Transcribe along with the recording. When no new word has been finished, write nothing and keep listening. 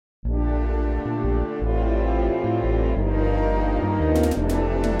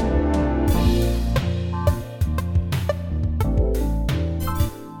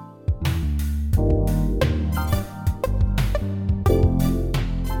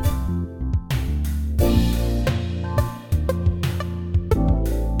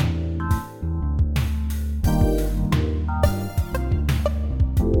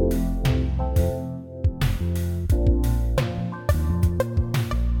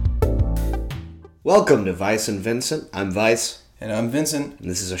Welcome to Vice and Vincent. I'm Vice. And I'm Vincent. And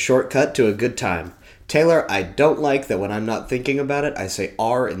this is a shortcut to a good time. Taylor, I don't like that when I'm not thinking about it, I say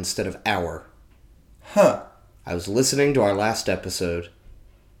 "our" instead of "our." Huh. I was listening to our last episode,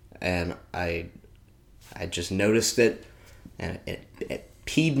 and I just noticed it, and it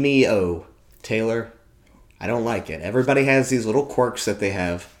peed me. Oh, Taylor, I don't like it. Everybody has these little quirks that they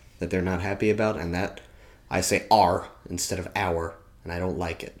have that they're not happy about, and that I say "our" instead of "our," and I don't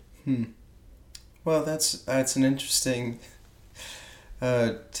like it. Well, that's an interesting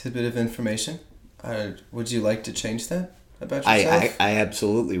tidbit of information. Would you like to change that about yourself? I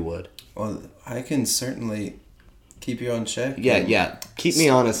absolutely would. Well, I can certainly keep you on check. Yeah. Keep me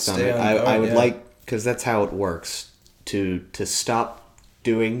honest on it. I would yeah. like, because that's how it works. To stop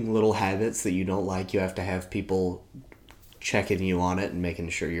doing little habits that you don't like, you have to have people checking you on it and making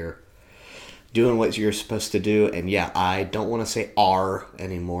sure you're doing what you're supposed to do. And yeah, I don't want to say "our"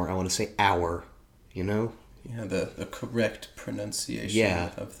 anymore. I want to say "our." You know? Yeah, the correct pronunciation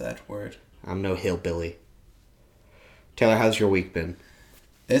of that word. I'm no hillbilly. Taylor, how's your week been?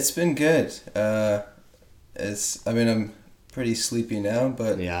 It's been good. I'm pretty sleepy now,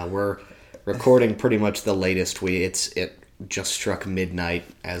 but Yeah, we're recording pretty much the latest it just struck midnight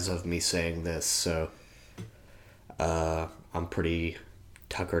as of me saying this, so I'm pretty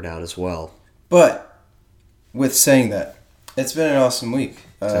tuckered out as well. But with saying that, it's been an awesome week.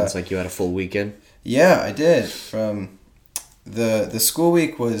 Sounds like you had a full weekend. Yeah, I did. From the school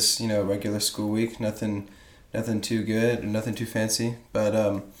week was, regular school week, nothing too good, nothing too fancy. But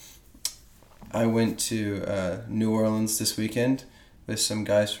I went to New Orleans this weekend with some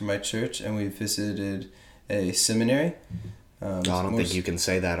guys from my church, and we visited a seminary. I don't think you can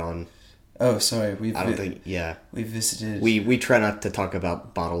say that on. Oh, sorry. I don't think. Yeah. We visited. We try not to talk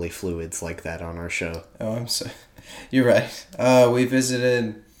about bodily fluids like that on our show. Oh, I'm sorry. You're right. We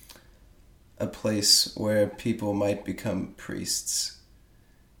visited a place where people might become priests.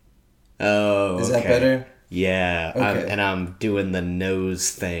 Oh, Is that better? Yeah, Okay. I'm doing the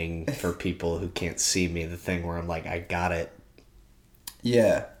nose thing for people who can't see me. The thing where I'm like, I got it.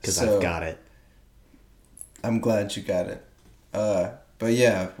 Yeah. Because I've got it. I'm glad you got it. But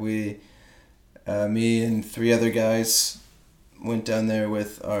yeah, me and 3 other guys went down there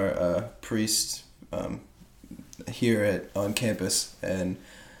with our priest here on campus and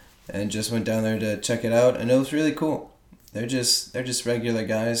just went down there to check it out, and it was really cool. They're just regular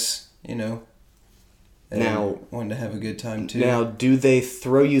guys, Now, wanted to have a good time too. Now, do they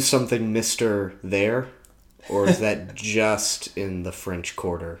throw you something, Mr. there? Or is that just in the French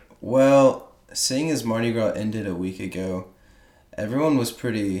Quarter? Well, seeing as Mardi Gras ended a week ago, everyone was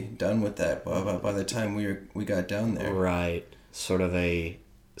pretty done with that by the time we got down there. Right. Sort of a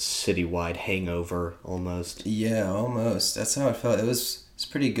citywide hangover, almost. Yeah, almost. That's how it felt. It's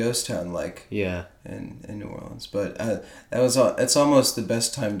pretty ghost town like. Yeah. In New Orleans, but it's almost the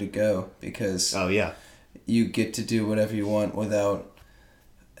best time to go because. Oh yeah. You get to do whatever you want without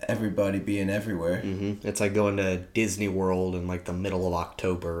everybody being everywhere. Mm-hmm. It's like going to Disney World in like the middle of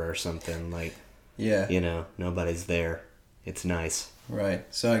October or something. Like, yeah, nobody's there. It's nice. Right.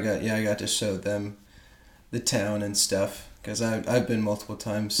 So I got to show them the town and stuff because I've been multiple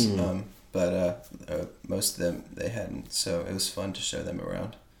times, but most of them they hadn't. So it was fun to show them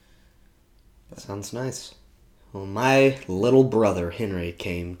around. Sounds nice. Well, my little brother Henry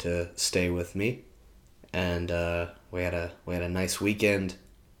came to stay with me. And we had a nice weekend.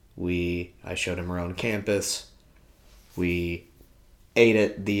 I showed him around campus. We ate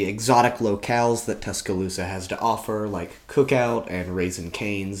at the exotic locales that Tuscaloosa has to offer, like Cookout and Raising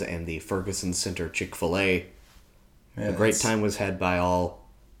Cane's and the Ferguson Center Chick-fil-A. A great time was had by all,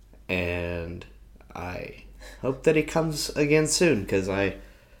 and I hope that he comes again soon, because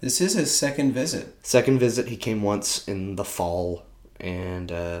This is his second visit. Second visit, he came once in the fall, and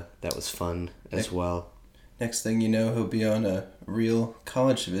that was fun as well. Next thing you know, he'll be on a real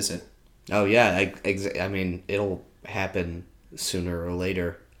college visit. Oh yeah, I mean, it'll happen sooner or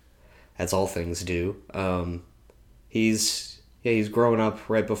later, as all things do. He's growing up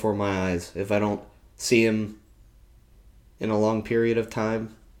right before my eyes. If I don't see him in a long period of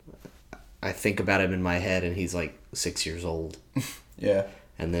time, I think about him in my head, and he's like 6 years old. Yeah.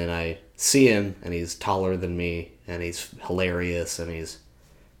 And then I see him, and he's taller than me, and he's hilarious, and he's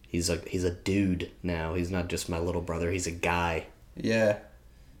a dude now. He's not just my little brother. He's a guy. Yeah.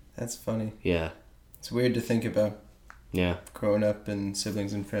 That's funny. Yeah. It's weird to think about. Yeah. Growing up and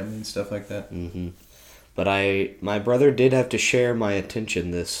siblings and family and stuff like that. Mm-hmm. But my brother did have to share my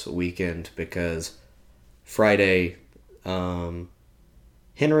attention this weekend because Friday,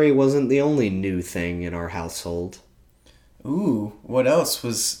 Henry wasn't the only new thing in our household. Ooh, what else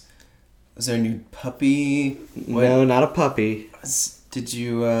was Was there a new puppy? What? No, not a puppy. Did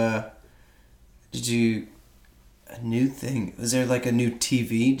you a new thing? Was there like a new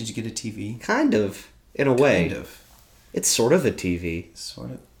TV? Did you get a TV? Kind of, in a way. Kind of. It's sort of a TV.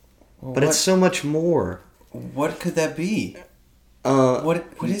 Sort of. Well, But it's so much more. What could that be? Uh, What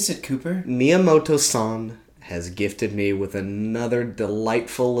is it, Cooper? Miyamoto-san has gifted me with another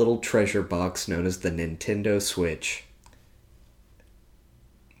delightful little treasure box known as the Nintendo Switch.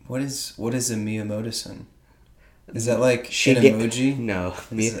 What is a Miyamoto-san? Is that like an Shige- emoji? No.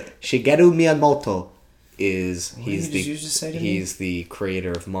 Is it- Shigeru Miyamoto is What did you just say to me? he's the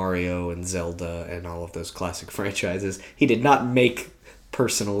creator of Mario and Zelda and all of those classic franchises. He did not make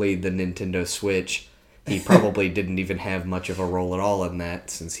personally the Nintendo Switch. He probably didn't even have much of a role at all in that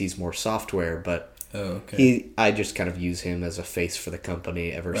since he's more software, but Oh, okay. I just kind of use him as a face for the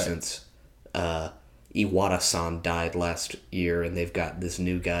company ever Right. since Iwata-san died last year, and they've got this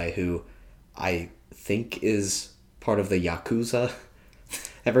new guy who I think is part of the Yakuza.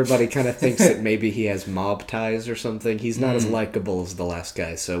 Everybody kind of thinks that maybe he has mob ties or something. He's not as likable as the last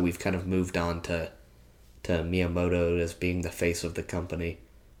guy, so we've kind of moved on to Miyamoto as being the face of the company,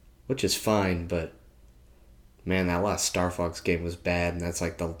 which is fine, but man, that last Star Fox game was bad, and that's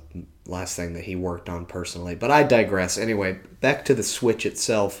like the last thing that he worked on personally. But I digress. Anyway, back to the Switch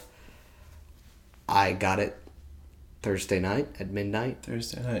itself. I got it Thursday night at midnight.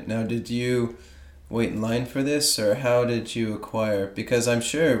 Thursday night. Now, did you wait in line for this, or how did you acquire? Because I'm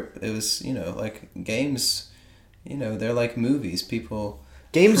sure it was, like games, they're like movies. People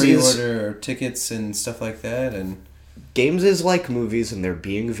Games pre-order tickets and stuff like that, and Games is like movies, and they're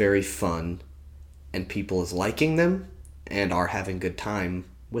being very fun, and people is liking them and are having good time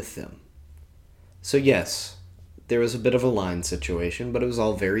with them. So yes, there was a bit of a line situation, but it was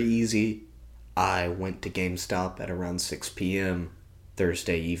all very easy. I went to GameStop at around 6 p.m.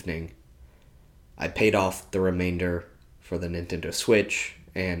 Thursday evening. I paid off the remainder for the Nintendo Switch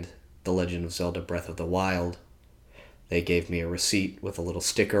and The Legend of Zelda Breath of the Wild. They gave me a receipt with a little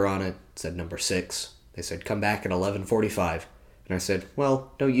sticker on it. It said number 6. They said, come back at 11:45. And I said,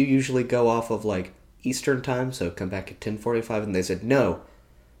 well, don't you usually go off of, like, Eastern time, so come back at 10:45? And they said, no.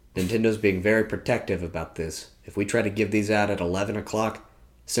 Nintendo's being very protective about this. If we try to give these out at 11 o'clock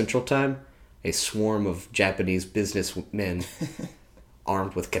Central Time, a swarm of Japanese businessmen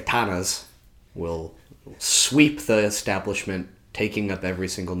armed with katanas will sweep the establishment, taking up every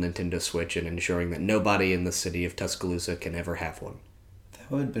single Nintendo Switch and ensuring that nobody in the city of Tuscaloosa can ever have one. that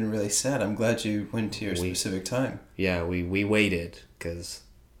would have been really sad. I'm glad you went to your specific time. Yeah, we waited, because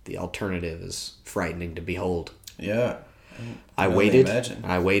the alternative is frightening to behold. Yeah. I can only waited. imagine.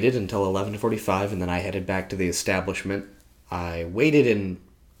 I waited until 11:45, and then I headed back to the establishment. I waited in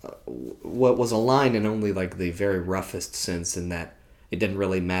what was a line in only like the very roughest sense, in that it didn't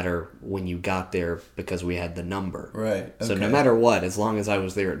really matter when you got there because we had the number. Right. Okay. So no matter what, as long as I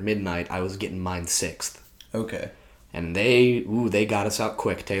was there at midnight, I was getting mine 6th. Okay. And they got us out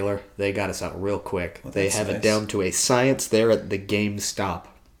quick, Taylor. They got us out real quick. Well, they that's have it nice. down to a science there at the GameStop.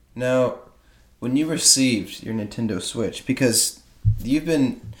 Now, when you received your Nintendo Switch, because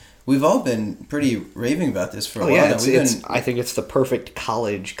we've all been pretty raving about this for a while now. I think it's the perfect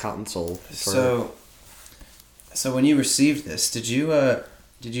college console. So when you received this, did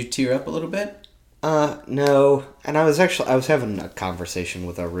you tear up a little bit? No. And I was having a conversation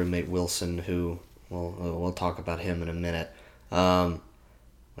with our roommate Wilson, who we'll talk about him in a minute.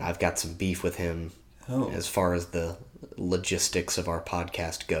 I've got some beef with him as far as the logistics of our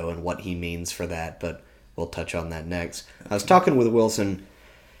podcast go and what he means for that, but we'll touch on that next. Okay. I was talking with Wilson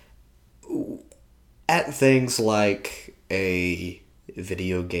at things like a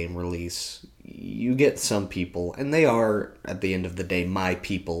video game release. You get some people, and they are, at the end of the day, my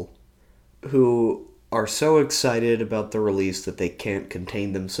people, who are so excited about the release that they can't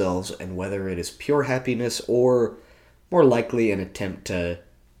contain themselves, and whether it is pure happiness or more likely an attempt to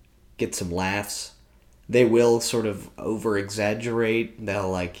get some laughs, they will sort of over-exaggerate.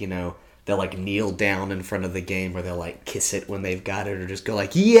 They'll kneel down in front of the game, or they'll kiss it when they've got it, or just go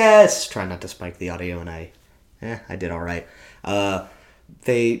yes! Try not to spike the audio, and I did alright.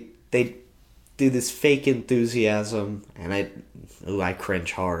 They do this fake enthusiasm, and I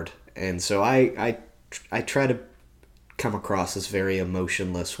cringe hard. And so I try to come across as very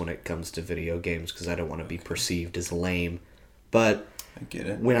emotionless when it comes to video games, because I don't want to be perceived as lame. But I get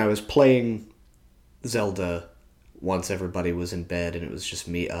it. When I was playing Zelda, once everybody was in bed and it was just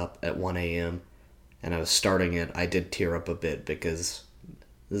me up at 1 a.m. and I was starting it, I did tear up a bit, because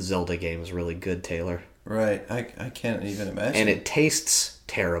the Zelda game is really good, Taylor. Right. I can't even imagine. And it tastes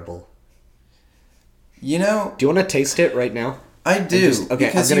terrible. Do you want to taste it right now? I do. Okay,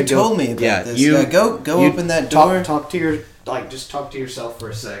 because I'm you gonna go- told me about yeah, this. you- Yeah, go You open that door. Talk to your just talk to yourself for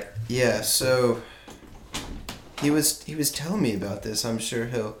a sec. Yeah, so he was telling me about this. I'm sure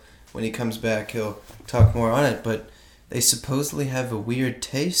when he comes back he'll talk more on it, but they supposedly have a weird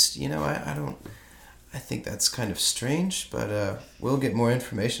taste. I think that's kind of strange, but we'll get more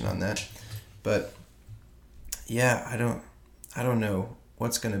information on that. But yeah, I don't know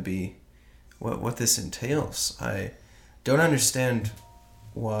what's going to be what this entails. I don't understand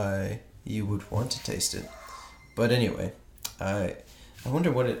why you would want to taste it. But anyway, I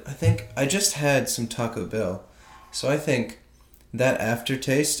wonder I think I just had some Taco Bell. So I think that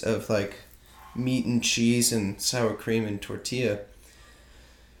aftertaste of like meat and cheese and sour cream and tortilla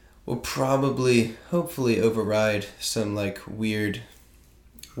will probably, hopefully, override some like weird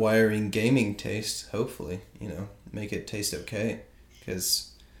wiring gaming taste. Hopefully, make it taste okay.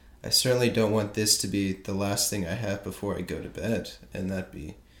 Because I certainly don't want this to be the last thing I have before I go to bed. And that'd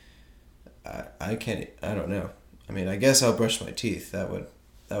be, I don't know. I mean, I guess I'll brush my teeth. That would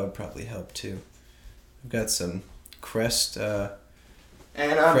probably help too. I've got some Crest. And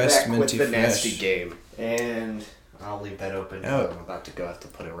I'm Crest back with Minty the nasty Fresh. game. And I'll leave that open. Oh. I'm about to go have to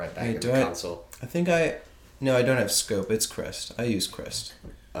put it right back Hey, in the console. I think No, I don't have Scope. It's Crest. I use Crest.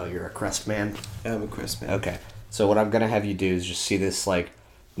 Oh, you're a Crest man? I'm a Crest man. Okay. So what I'm going to have you do is just see this,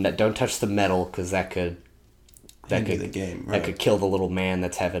 don't touch the metal, because that could Into the game, that right. could kill the little man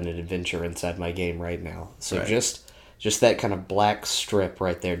that's having an adventure inside my game right now. So Right. just that kind of black strip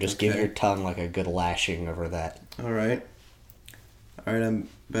right there. Just give Okay. your tongue like a good lashing over that. All right. I'm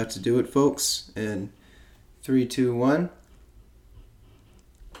about to do it, folks. In 3, 2, 1.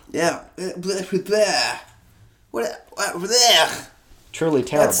 Yeah. What? Truly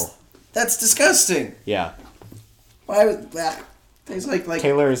terrible. That's disgusting. Yeah. Why would that? Tastes like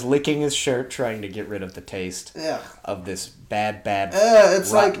Taylor is licking his shirt, trying to get rid of the taste Yeah. of this bad.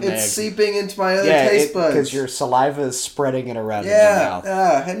 It's like rotten it's egg. seeping into my other taste buds. because your saliva is spreading it around in your Yeah.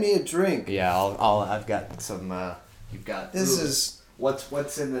 mouth. Hand me a drink. Yeah, I've got some. You've got. This ooh, is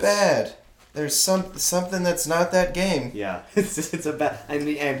what's in this? bad. There's something that's not that game. Yeah, it's a bad.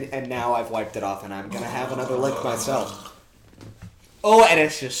 And now I've wiped it off, and I'm gonna have another lick myself. Oh, and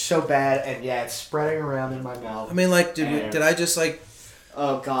it's just so bad, and yeah, it's spreading around in my mouth. I mean, did I just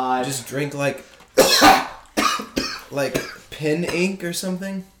Oh God! just drink like pen ink or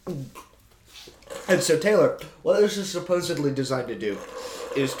something? And so Taylor, what this is supposedly designed to do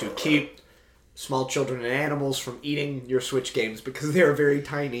is to keep small children and animals from eating your Switch games because they are very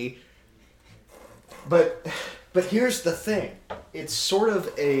tiny. But here's the thing. It's sort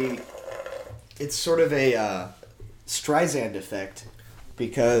of a Streisand effect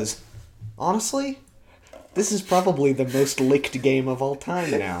because honestly, this is probably the most licked game of all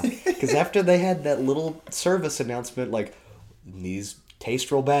time now. Because after they had that little service announcement like, these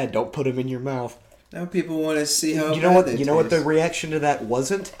taste real bad, don't put them in your mouth. Now people want to see how You know bad what? they You know what the taste. reaction to that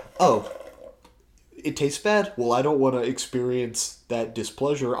wasn't? Oh, it tastes bad. Well, I don't want to experience that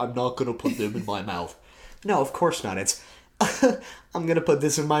displeasure. I'm not going to put them in my mouth. No, of course not. It's I'm going to put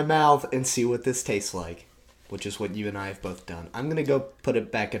this in my mouth and see what this tastes like, which is what you and I have both done. I'm going to go put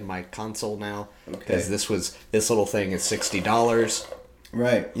it back in my console now because Okay. this little thing is $60.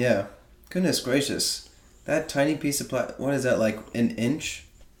 Right, yeah. Goodness gracious. That tiny piece of what is that, like an inch?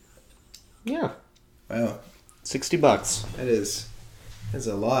 Yeah, Wow. $60. That is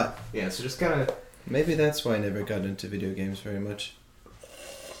a lot. Yeah, so just kind of Maybe that's why I never got into video games very much.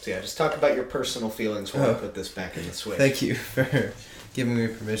 just talk about your personal feelings while I Oh. put this back in the Switch. Thank you for giving me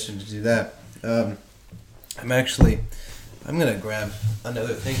permission to do that. I'm going to grab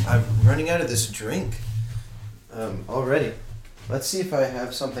another thing. I'm running out of this drink already. Let's see if I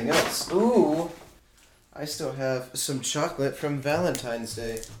have something else. Ooh, I still have some chocolate from Valentine's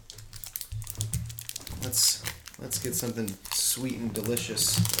Day. Let's get something sweet and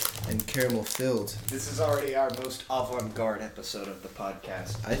delicious and caramel filled. This is already our most avant-garde episode of the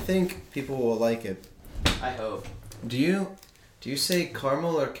podcast. I think people will like it. I hope. Do you say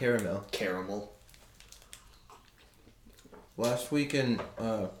caramel or caramel? Caramel. Last week in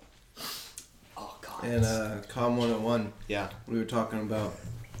Oh, God. Com 101, Yeah. we were talking about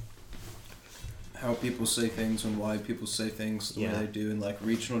how people say things and why people say things the Yeah. way they do and like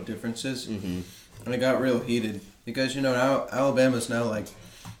regional differences. Mm-hmm. And it got real heated because now Alabama's now like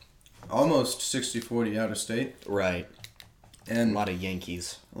almost 60-40 out of state. Right. And A lot of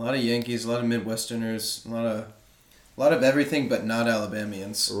Yankees. a lot of Yankees, a lot of Midwesterners, a lot of everything but not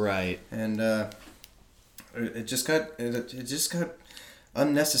Alabamians. Right. And it just got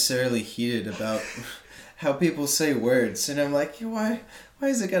unnecessarily heated about how people say words, and I'm like, why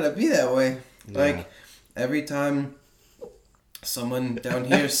is it gotta be that way? Yeah. Like every time someone down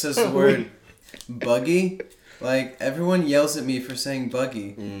here says the word buggy. Like, everyone yells at me for saying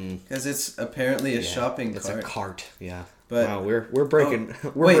buggy. Because it's apparently a shopping cart. It's a cart, yeah. But, wow, we're breaking...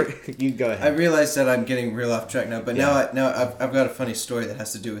 you go ahead. I realized that I'm getting real off track now, but now I've got a funny story that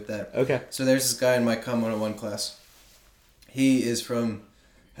has to do with that. Okay. So there's this guy in my Com 101 class. He is from,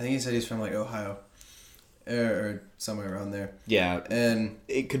 I think he said he's from like Ohio. Or somewhere around there. Yeah. And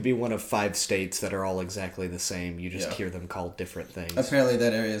it could be one of 5 states that are all exactly the same. You just hear them called different things. Apparently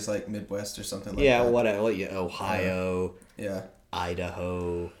that area is like Midwest or something like that. Yeah, Ohio. Yeah.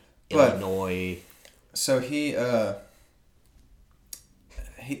 Idaho. Illinois. So he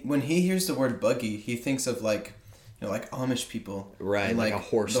when he hears the word buggy, he thinks of like, you know, like Amish people. Right, and like a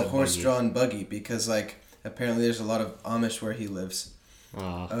horse. The horse-drawn buggy, because like apparently there's a lot of Amish where he lives.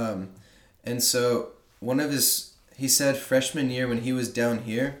 And so he said freshman year when he was down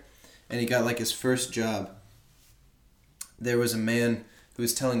here and he got like his first job, there was a man who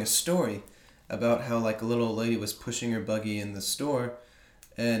was telling a story about how like a little old lady was pushing her buggy in the store,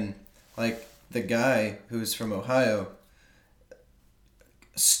 and like the guy who's from Ohio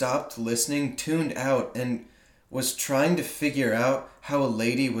stopped listening, tuned out, and was trying to figure out how a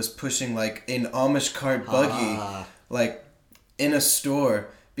lady was pushing like an Amish cart buggy like in a store,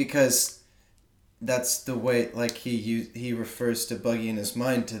 because that's the way like he refers to buggy in his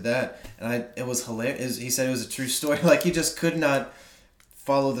mind to that. And it was hilarious. He said it was a true story. Like, he just could not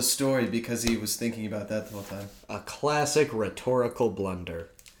follow the story because he was thinking about that the whole time. A classic rhetorical blunder.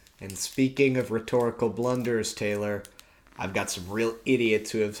 And speaking of rhetorical blunders, Taylor, I've got some real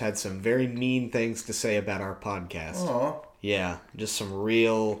idiots who have had some very mean things to say about our podcast. Aw. Yeah, just some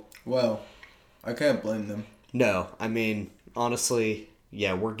real... Well, I can't blame them. No, I mean, honestly,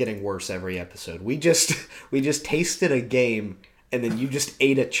 yeah, we're getting worse every episode. We just tasted a game, and then you just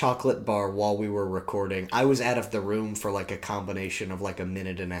ate a chocolate bar while we were recording. I was out of the room for like a combination of like a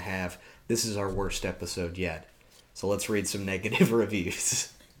minute and a half. This is our worst episode yet. So let's read some negative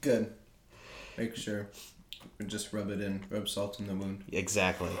reviews. Good. Make sure. Just rub it in. Rub salt in the wound.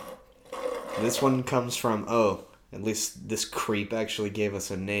 Exactly. This one comes from, at least this creep actually gave us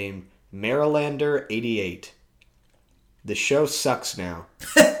a name. Marylander88. The show sucks now.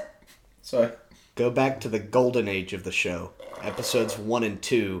 Sorry. Go back to the golden age of the show. Episodes 1 and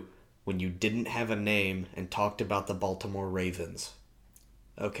 2, when you didn't have a name and talked about the Baltimore Ravens.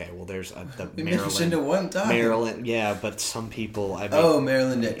 Okay, well, there's we mentioned it one time. Maryland, yeah, but some people, I mean...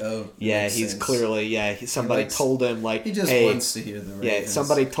 Maryland, yeah, he's sense. Clearly, somebody told him, like, he just hey, wants to hear the Ravens. Yeah,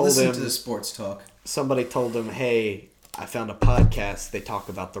 somebody told Listen him... to the sports talk. Somebody told him, hey, I found a podcast, they talk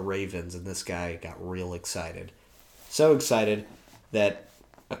about the Ravens, and this guy got real excited. So excited that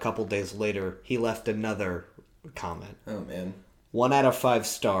a couple days later, he left another comment. Oh, man. 1 out of 5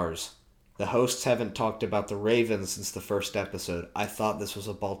 stars. The hosts haven't talked about the Ravens since the first episode. I thought this was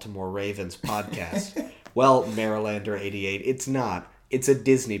a Baltimore Ravens podcast. Well, Marylander88, it's not. It's a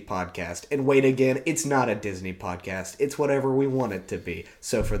Disney podcast. And wait again, it's not a Disney podcast. It's whatever we want it to be.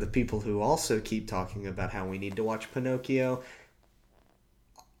 So for the people who also keep talking about how we need to watch Pinocchio,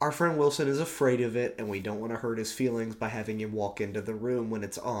 our friend Wilson is afraid of it, and we don't want to hurt his feelings by having him walk into the room when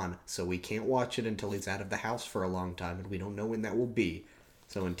it's on. So we can't watch it until he's out of the house for a long time, and we don't know when that will be.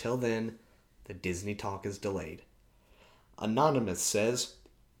 So until then, the Disney talk is delayed. Anonymous says,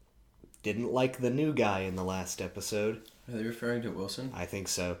 didn't like the new guy in the last episode. Are they referring to Wilson? I think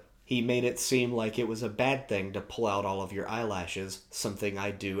so. He made it seem like it was a bad thing to pull out all of your eyelashes, something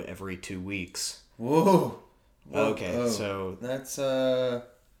I do every 2 weeks. Whoa. Okay, so... That's,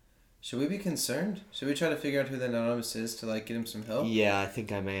 should we be concerned? Should we try to figure out who the Anonymous is to, like, get him some help? Yeah, I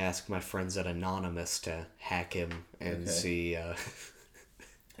think I may ask my friends at Anonymous to hack him and see,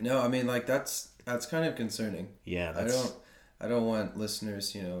 No, I mean, like, that's kind of concerning. Yeah, I don't want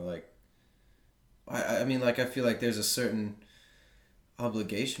listeners, you know, like... I mean, like, I feel like there's a certain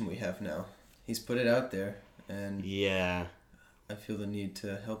obligation we have now. He's put it out there, and... Yeah. I feel the need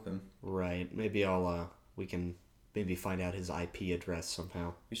to help him. Right. Maybe we can maybe find out his IP address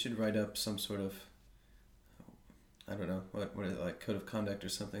somehow. We should write up some sort of... I don't know, what is it, like, code of conduct or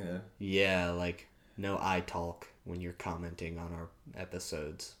something? Yeah, like, no eye talk when you're commenting on our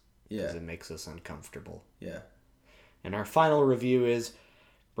episodes. Yeah. Because it makes us uncomfortable. Yeah. And our final review is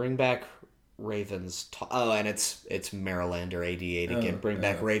Bring Back Ravens Talk. Oh, and it's Marylander88 again. Bring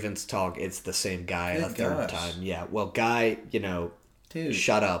Back Ravens Talk. It's the same guy a third time. Yeah. Well, guy, Dude.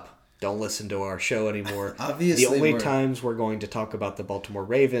 Shut up. Don't listen to our show anymore. Obviously, the only times we're going to talk about the Baltimore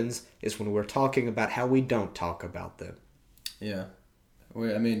Ravens is when we're talking about how we don't talk about them. Yeah.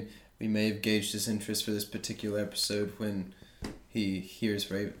 I mean, we may have gauged his interest for this particular episode when he hears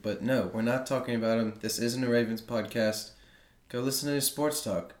Raven. But no, we're not talking about him. This isn't a Ravens podcast. Go listen to Sports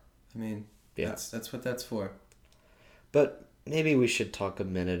Talk. I mean, Yeah. that's what that's for. But maybe we should talk a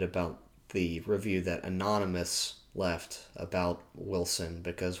minute about the review that Anonymous left about Wilson,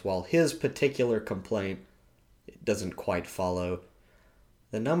 because while his particular complaint doesn't quite follow,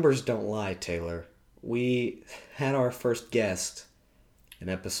 the numbers don't lie, Taylor. We had our first guest in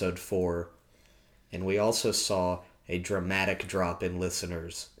episode 4, and we also saw a dramatic drop in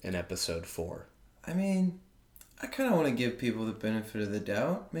listeners in episode 4. I mean, I kind of want to give people the benefit of the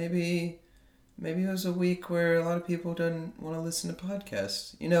doubt. Maybe it was a week where a lot of people didn't want to listen to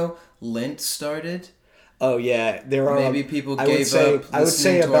podcasts. You know, Lent started. Oh yeah, there are. Maybe people gave up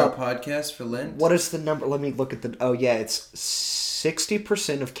listening to our podcast for Lent. What is the number? Let me look at the. Oh yeah, it's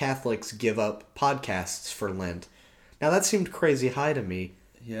 60% of Catholics give up podcasts for Lent. Now that seemed crazy high to me.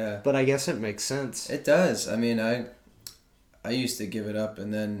 Yeah. But I guess it makes sense. It does. I mean, I used to give it up,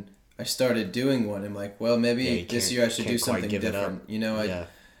 and then I started doing one. I'm like, well, maybe this year I should do something different. You know,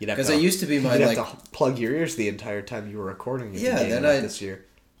 because I used to be my you'd have to plug your ears the entire time you were recording. Yeah, then this year.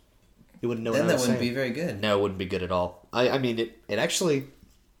 You wouldn't know. Then what I was that wouldn't saying. be very good. No, it wouldn't be good at all. I mean, it actually,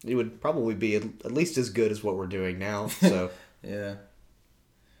 it would probably be at least as good as what we're doing now. So yeah,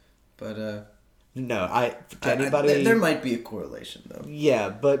 but no, anybody. There might be a correlation though. Yeah,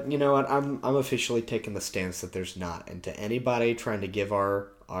 but you know what? I'm officially taking the stance that there's not. And to anybody trying to give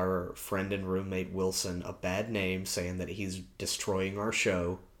our friend and roommate Wilson a bad name, saying that he's destroying our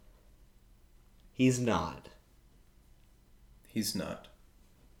show, he's not. He's not.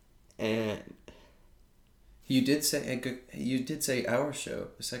 And you did say our show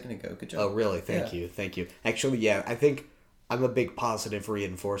a second ago. Good job. Oh, really? Thank you. Actually, yeah, I think I'm a big positive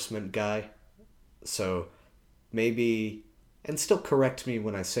reinforcement guy. So maybe, and still correct me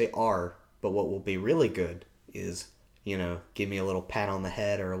when I say our, but what will be really good is, you know, give me a little pat on the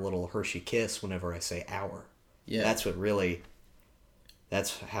head or a little Hershey kiss whenever I say our. Yeah. That's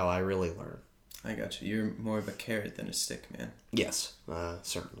how I really learn. I got you. You're more of a carrot than a stick, man. Yes,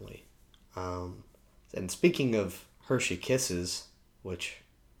 certainly. And speaking of Hershey Kisses, which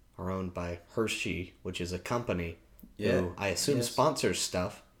are owned by Hershey, which is a company who I assume sponsors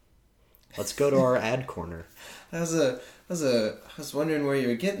stuff, let's go to our ad corner. I was wondering where you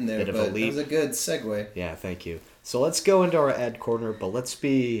were getting there, but that was a good segue. Yeah, thank you. So let's go into our ad corner, but let's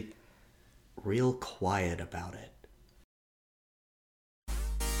be real quiet about it.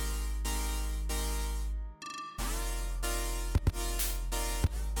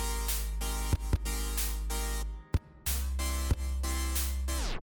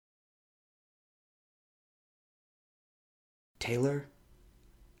 Taylor,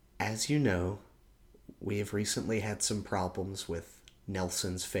 as you know, we have recently had some problems with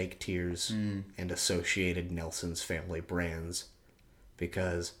Nelson's Fake Tears and associated Nelson's Family Brands,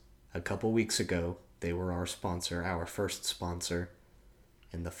 because a couple weeks ago they were our sponsor, our first sponsor,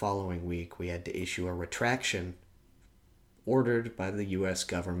 and the following week we had to issue a retraction ordered by the U.S.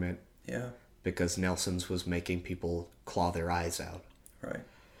 government because Nelson's was making people claw their eyes out. Right.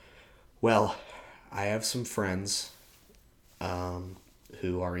 Well, I have some friends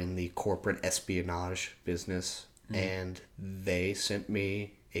who are in the corporate espionage business, and they sent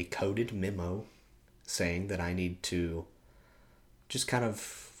me a coded memo saying that I need to just kind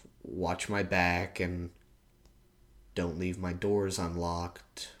of watch my back and don't leave my doors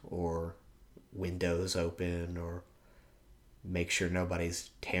unlocked or windows open, or make sure nobody's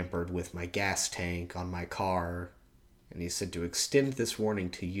tampered with my gas tank on my car. And he said to extend this warning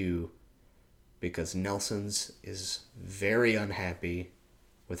to you because Nelson's is very unhappy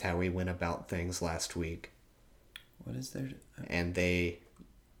with how we went about things last week. What is there? And they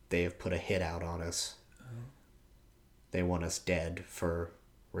have put a hit out on us. Oh. They want us dead for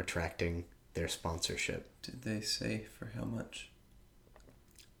retracting their sponsorship. Did they say for how much?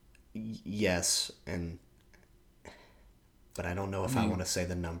 Yes, but I don't know if I want to say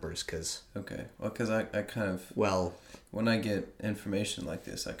the numbers, because... Okay, well, because I kind of... Well... When I get information like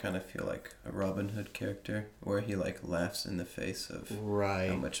this, I kind of feel like a Robin Hood character, where he, like, laughs in the face of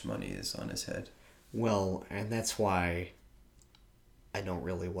how much money is on his head. Well, and that's why I don't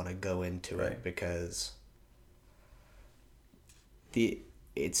really want to go into it, because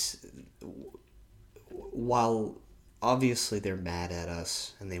while obviously they're mad at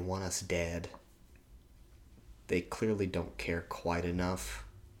us and they want us dead, they clearly don't care quite enough,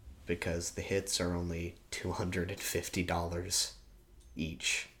 because the hits are only $250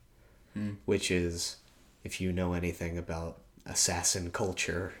 each, which is, if you know anything about assassin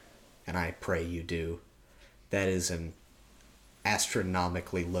culture, and I pray you do, that is an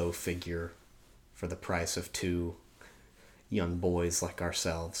astronomically low figure for the price of two young boys like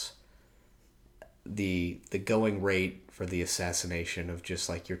ourselves. the going rate for the assassination of just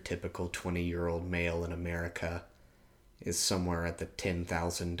like your typical 20-year-old male in America is somewhere at the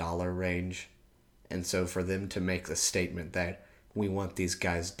 $10,000 range. And so for them to make the statement that we want these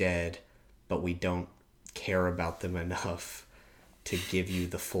guys dead, but we don't care about them enough to give you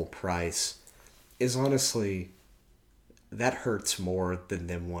the full price is honestly, that hurts more than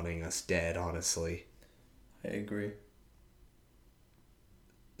them wanting us dead, honestly. I agree.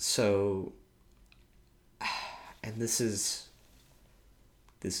 So, and this is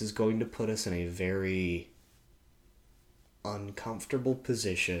going to put us in a very uncomfortable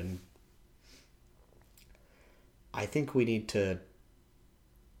position. I think we need to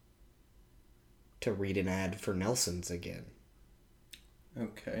read an ad for Nelson's again.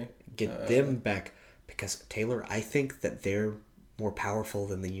 Okay. Get them back, because Taylor, I think that they're more powerful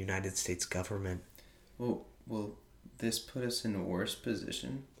than the United States government. Well, will this put us in a worse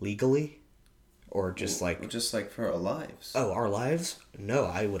position? Legally? Or just just like for our lives? Oh, our lives? No,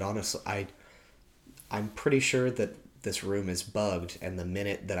 I would honestly... I'm pretty sure that this room is bugged, and the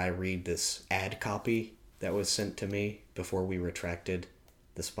minute that I read this ad copy that was sent to me before we retracted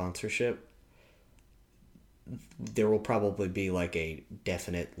the sponsorship, there will probably be like a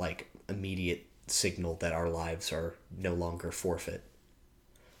definite, like, immediate signal that our lives are no longer forfeit.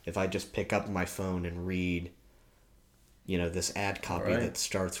 If I just pick up my phone and read, this ad copy that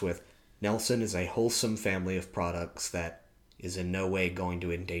starts with, Nelson is a wholesome family of products that is in no way going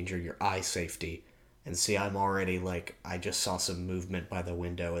to endanger your eye safety. And see, I'm already like, I just saw some movement by the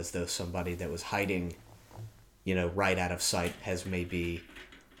window as though somebody that was hiding, right out of sight has maybe,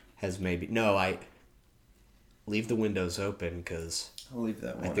 no, leave the windows open, because I'll leave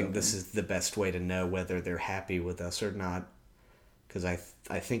that one I think open. this is the best way to know whether they're happy with us or not. Because I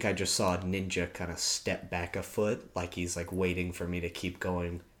think I just saw a ninja kind of step back a foot, like he's like waiting for me to keep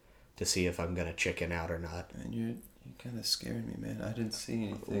going to see if I'm gonna chicken out or not. And you kind of scared me, man. I didn't see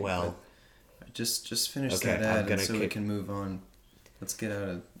anything. Well, just finish okay, that ad, so we can move on. Let's get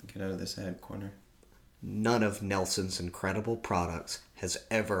out of this ad corner. None of Nelson's incredible products has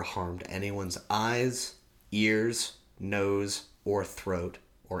ever harmed anyone's eyes, ears, nose, or throat,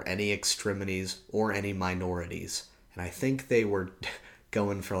 or any extremities, or any minorities. And I think they were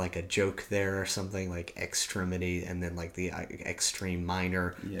going for like a joke there or something, like extremity and then like the extreme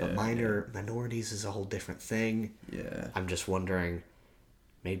minor. Yeah, but minorities is a whole different thing. Yeah. I'm just wondering,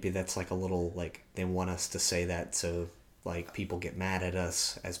 maybe that's like a little, like, they want us to say that so like people get mad at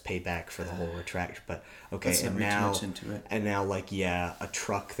us as payback for the whole retract. But okay, Let's not read too much into it. And now, like, yeah, a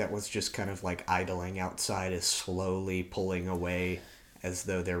truck that was just kind of like idling outside is slowly pulling away as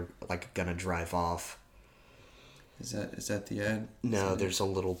though they're like gonna drive off. Is that the ad? No, there's a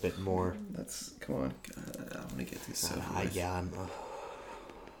little bit more. Come on. God, I want to get this stuff.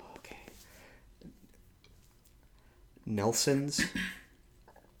 Okay. Nelson's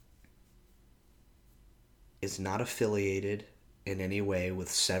is not affiliated in any way with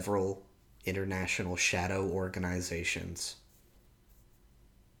several international shadow organizations,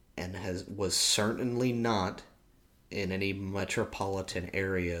 and was certainly not in any metropolitan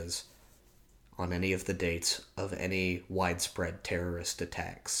areas on any of the dates of any widespread terrorist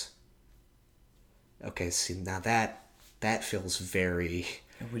attacks. Okay, see, now that feels very...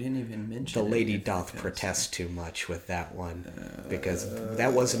 We didn't even mention the lady doth protest too much with that one, because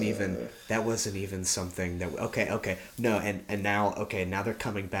that wasn't even something that... Okay, no, and now they're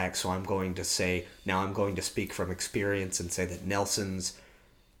coming back, so I'm going to speak from experience and say that Nelson's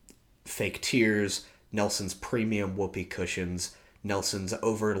fake tears, Nelson's premium whoopee cushions, Nelson's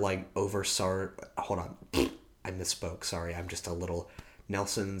hold on, I misspoke, sorry, I'm just a little...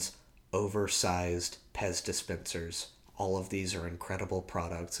 Nelson's oversized Pez dispensers. All of these are incredible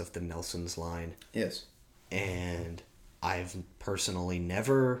products of the Nelson's line. Yes. And I've personally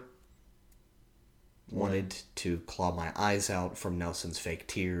never wanted to claw my eyes out from Nelson's fake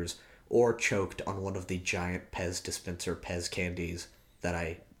tears or choked on one of the giant Pez dispenser Pez candies that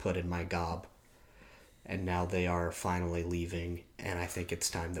I put in my gob. And now they are finally leaving, and I think it's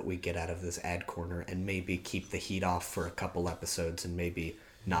time that we get out of this ad corner and maybe keep the heat off for a couple episodes and maybe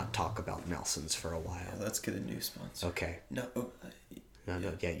not talk about Nelson's for a while. Yeah, let's get a new sponsor. Okay. No.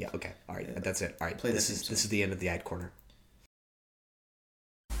 Yeah. Okay. All right. Yeah. That's it. All right. Play this is the end of the ad corner.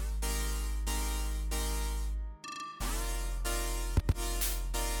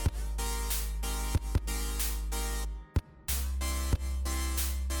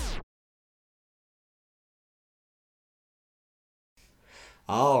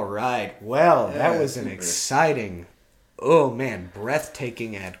 All right. Well, that was an exciting,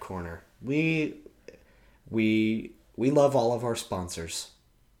 breathtaking ad corner. We love all of our sponsors.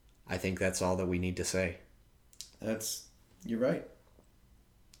 I think that's all that we need to say. You're right.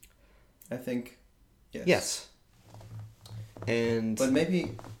 I think, yes. Yes. And But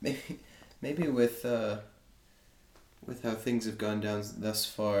maybe with how things have gone down thus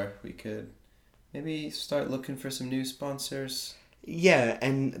far, we could maybe start looking for some new sponsors. yeah,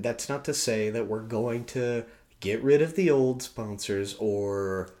 and that's not to say that we're going to get rid of the old sponsors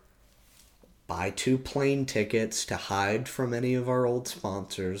or buy 2 plane tickets to hide from any of our old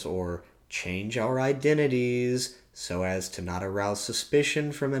sponsors or change our identities so as to not arouse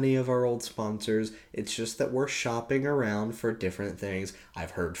suspicion from any of our old sponsors. It's just that we're shopping around for different things.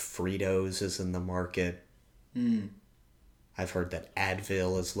 I've heard Fritos is in the market. I've heard that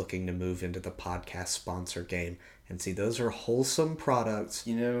Advil is looking to move into the podcast sponsor game. And see, those are wholesome products.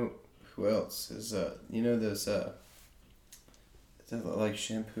 You know who else is those like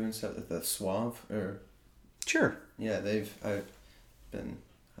shampoo and stuff, the Suave or Sure. yeah, I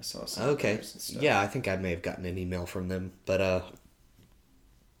saw some Okay. and stuff. Yeah, I think I may have gotten an email from them, but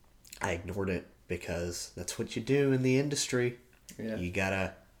I ignored it because that's what you do in the industry. Yeah. You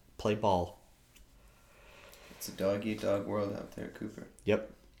gotta play ball. It's a dog-eat-dog world out there, Cooper.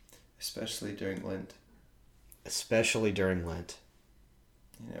 Yep. Especially during Lent. Especially during Lent.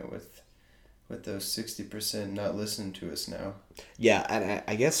 You know, with those 60% not listening to us now. Yeah, and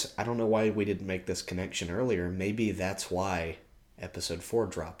I guess I don't know why we didn't make this connection earlier. Maybe that's why episode 4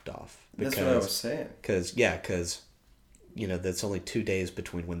 dropped off. That's what I was saying. Because, that's only 2 days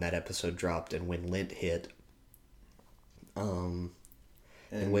between when that episode dropped and when Lent hit. In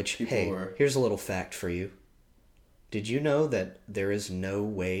which, here's a little fact for you. Did you know that there is no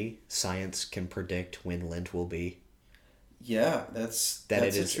way science can predict when Lent will be? Yeah, that's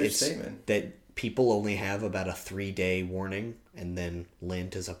a true statement. That people only have about a 3-day warning, and then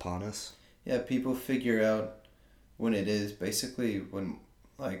Lent is upon us. Yeah, people figure out when it is. Basically, when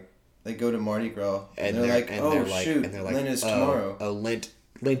they go to Mardi Gras and they're like, Lent is tomorrow. Oh,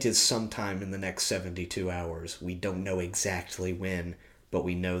 Lent is sometime in the next 72 hours. We don't know exactly when, but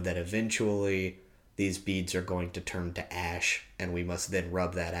we know that eventually these beads are going to turn to ash, and we must then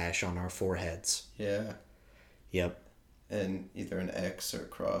rub that ash on our foreheads. Yeah. Yep. And either an X or a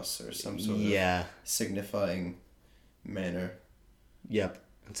cross or some sort of signifying manner. Yep.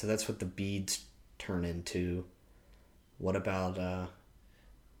 And so that's what the beads turn into. What about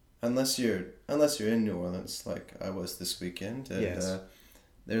unless you're in New Orleans like I was this weekend, and yes.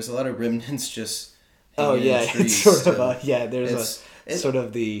 There's a lot of remnants just it's sort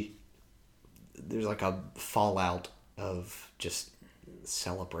of there's like a fallout of just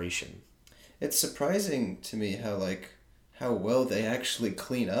celebration. It's surprising to me how well they actually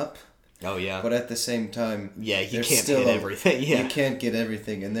clean up. Oh yeah. But at the same time, you can't get everything. Yeah. You can't get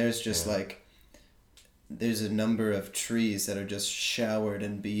everything, and there's just there's a number of trees that are just showered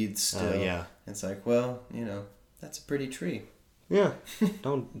in beads still. Oh yeah. It's like, well, that's a pretty tree. Yeah.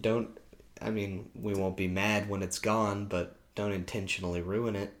 don't I mean, we won't be mad when it's gone, but don't intentionally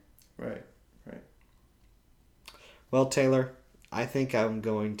ruin it. Right. Well, Taylor, I think I'm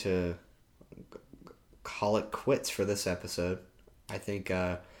going to call it quits for this episode. I think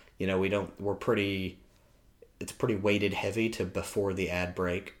it's pretty weighted heavy to before the ad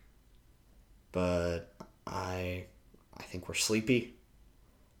break. But I think we're sleepy.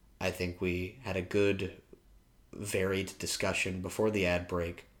 I think we had a good varied discussion before the ad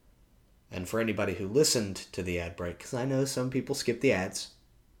break. And for anybody who listened to the ad break, because I know some people skip the ads,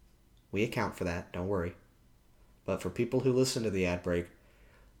 we account for that, don't worry. But for people who listen to the ad break,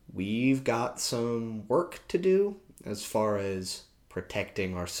 we've got some work to do as far as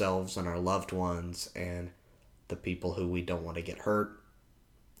protecting ourselves and our loved ones and the people who we don't want to get hurt.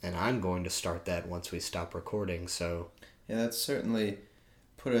 And I'm going to start that once we stop recording, so... Yeah, that's certainly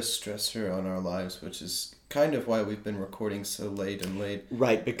put a stressor on our lives, which is kind of why we've been recording so late and late.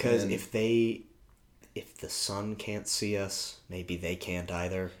 Right, because if the sun can't see us, maybe they can't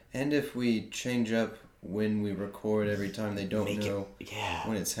either. And if we change up when we record every time, they don't know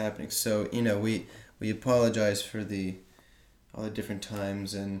when it's happening. So, we apologize for all the different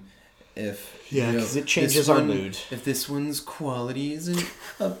times, and if because it changes our mood. If this one's quality isn't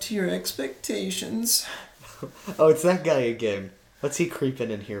up to your expectations. Oh, it's that guy again. What's he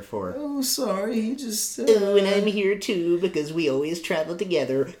creeping in here for? Oh, sorry, he just... Oh, and I'm here too, because we always travel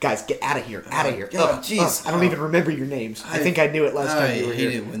together. Guys, get out of here, out of here. God, jeez. I don't even remember your names. I think I knew it last time you were here.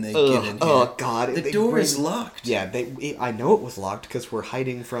 I hate it when they get in here. Oh, God. The door is locked. Yeah, I know it was locked, because we're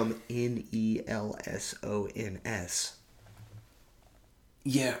hiding from Nelsons.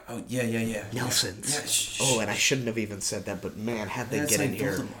 Yeah. Oh, yeah. Nelsons. Yeah. Oh, and I shouldn't have even said that, but man, how'd they That's get in like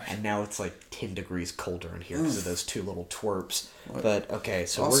here? Voldemort. And now it's like 10 degrees colder in here because of those two little twerps. What? But, okay,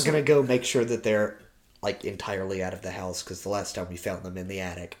 so Also- we're going to go make sure that they're, like, entirely out of the house because the last time we found them in the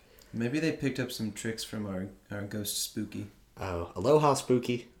attic. Maybe they picked up some tricks from our ghost Spooky. Oh, aloha,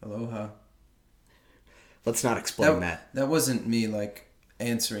 Spooky. Aloha. Let's not explain that. That wasn't me, like,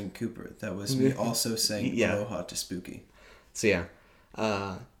 answering Cooper. That was me also saying Yeah. aloha to Spooky. So, yeah.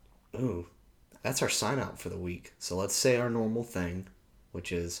 Ooh, that's our sign out for the week. So let's say our normal thing,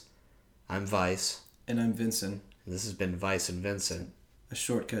 which is I'm Vice. And I'm Vincent. This has been Vice and Vincent. A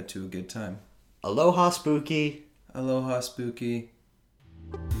shortcut to a good time. Aloha, Spooky. Aloha, Spooky.